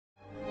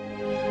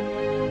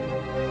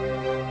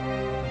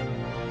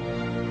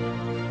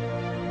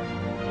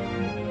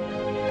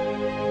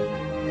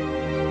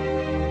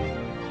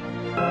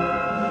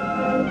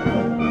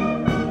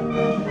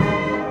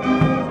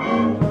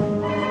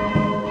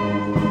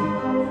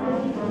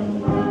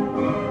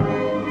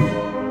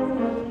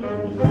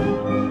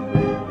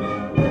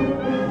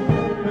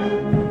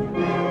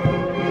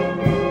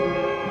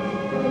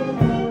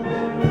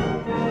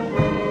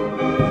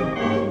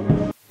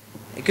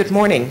Good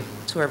morning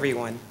to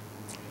everyone.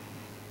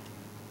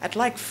 I'd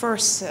like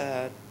first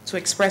to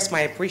express my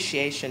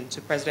appreciation to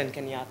President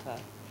Kenyatta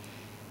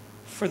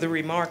for the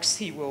remarks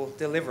he will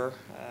deliver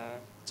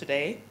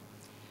today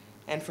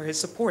and for his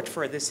support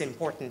for this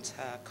important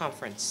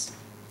conference.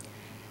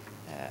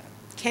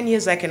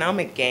 Kenya's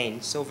economic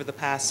gains over the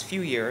past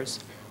few years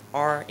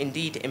are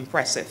indeed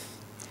impressive,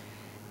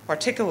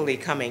 particularly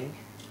coming,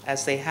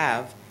 as they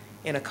have,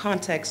 in a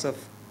context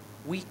of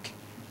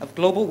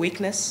global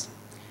weakness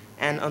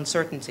and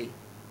uncertainty.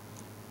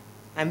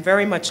 I'm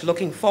very much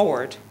looking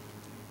forward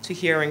to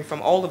hearing from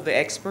all of the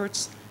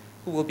experts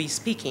who will be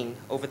speaking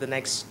over the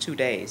next 2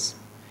 days.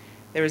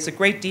 There is a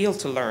great deal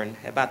to learn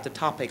about the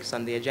topics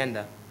on the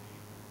agenda.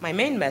 My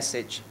main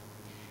message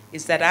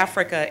is that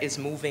Africa is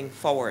moving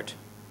forward,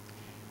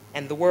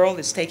 and the world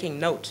is taking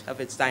note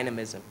of its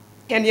dynamism.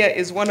 Kenya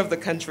is one of the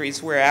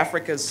countries where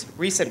Africa's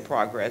recent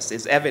progress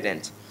is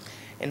evident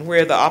and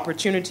where the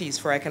opportunities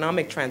for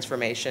economic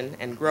transformation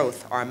and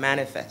growth are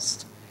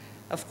manifest.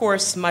 Of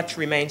course, much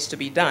remains to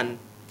be done,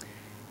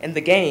 and the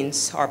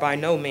gains are by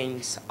no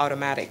means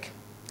automatic.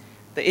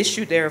 The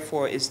issue,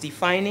 therefore, is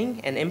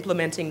defining and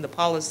implementing the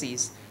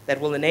policies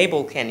that will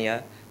enable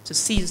Kenya to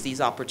seize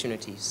these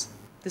opportunities.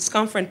 This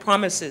conference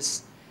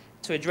promises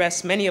to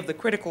address many of the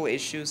critical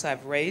issues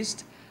I've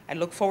raised. I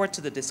look forward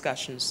to the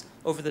discussions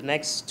over the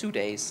next 2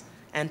 days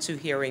and to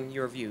hearing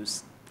your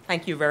views.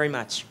 Thank you very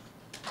much.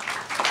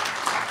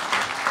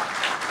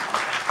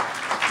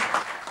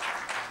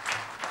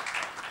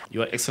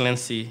 Your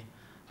Excellency,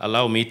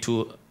 allow me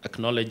to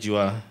acknowledge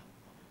your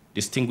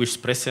distinguished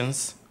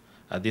presence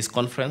at this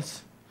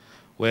conference,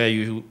 where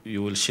you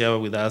will share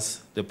with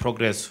us the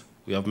progress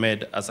we have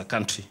made as a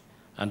country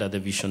under the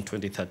Vision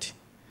 2030.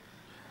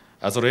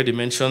 As already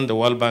mentioned, the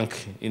World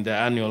Bank in the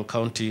annual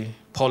County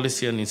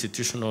Policy and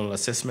Institutional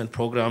Assessment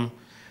Program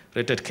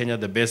rated Kenya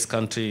the best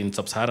country in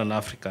sub-Saharan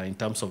Africa in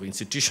terms of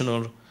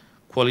institutional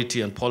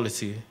quality and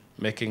policy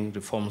making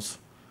reforms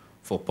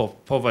for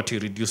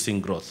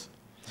poverty-reducing growth.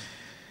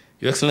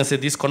 Your Excellency,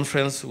 this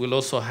conference will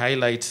also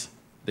highlight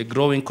the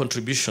growing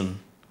contribution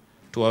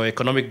to our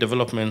economic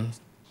development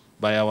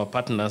by our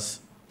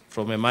partners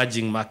from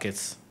emerging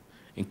markets,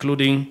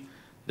 including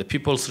the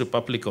People's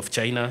Republic of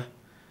China,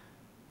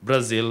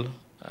 Brazil,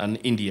 and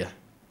India.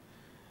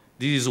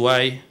 This is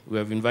why we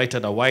have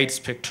invited a wide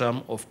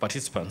spectrum of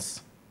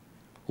participants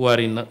who are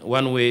in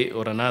one way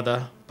or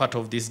another part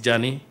of this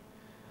journey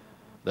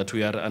that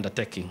we are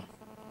undertaking.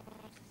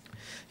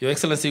 Your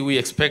Excellency, we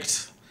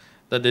expect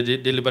that the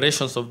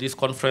deliberations of this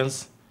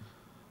conference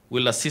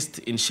will assist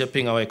in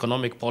shaping our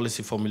economic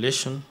policy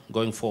formulation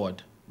going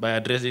forward by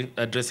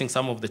addressing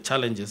some of the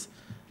challenges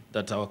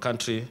that our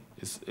country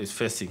is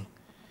facing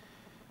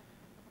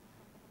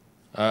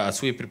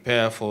as we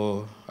prepare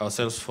for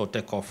ourselves for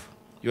takeoff.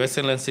 Your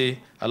Excellency,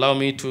 allow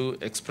me to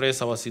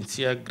express our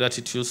sincere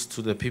gratitude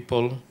to the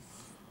people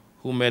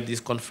who made this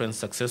conference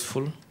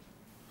successful.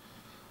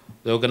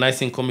 The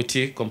organizing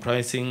committee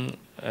comprising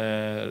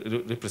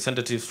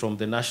representatives from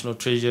the National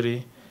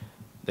Treasury,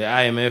 the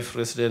IMF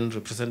Resident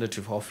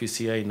Representative Office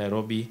here in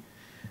Nairobi,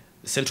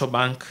 the Central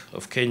Bank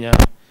of Kenya,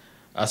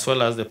 as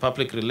well as the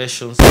public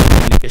relations and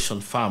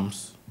communication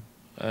firms,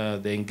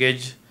 the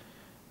Engage,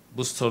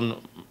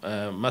 Buston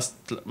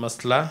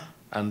Mastla,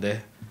 and the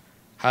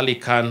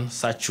Halikan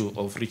Sachu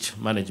of Rich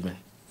Management.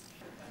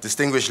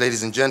 Distinguished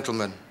ladies and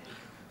gentlemen,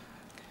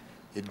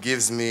 it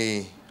gives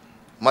me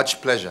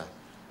much pleasure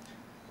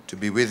to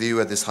be with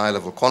you at this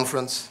high-level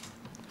conference.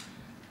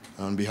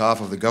 On behalf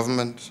of the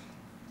government,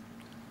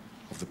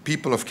 of the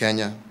people of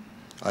Kenya,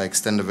 I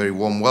extend a very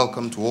warm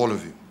welcome to all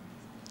of you.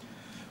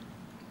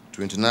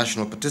 To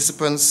international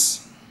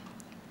participants,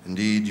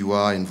 indeed you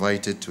are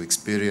invited to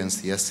experience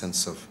the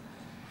essence of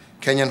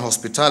Kenyan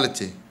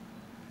hospitality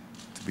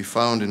to be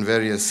found in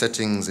various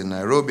settings in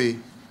Nairobi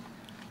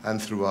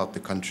and throughout the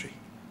country.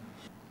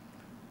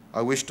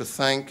 I wish to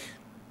thank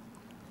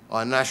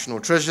our National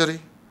Treasury,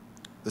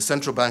 the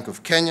Central Bank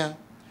of Kenya,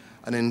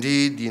 and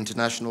indeed the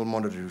International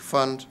Monetary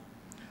Fund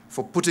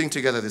for putting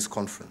together this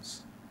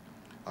conference.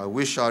 I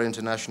wish our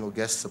international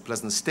guests a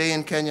pleasant stay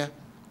in Kenya.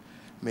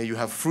 May you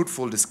have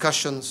fruitful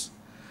discussions,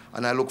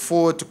 and I look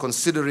forward to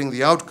considering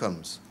the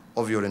outcomes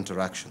of your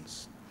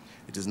interactions.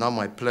 It is now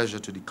my pleasure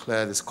to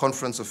declare this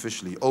conference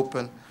officially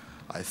open.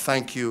 I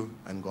thank you,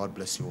 and God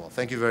bless you all.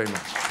 Thank you very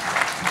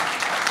much.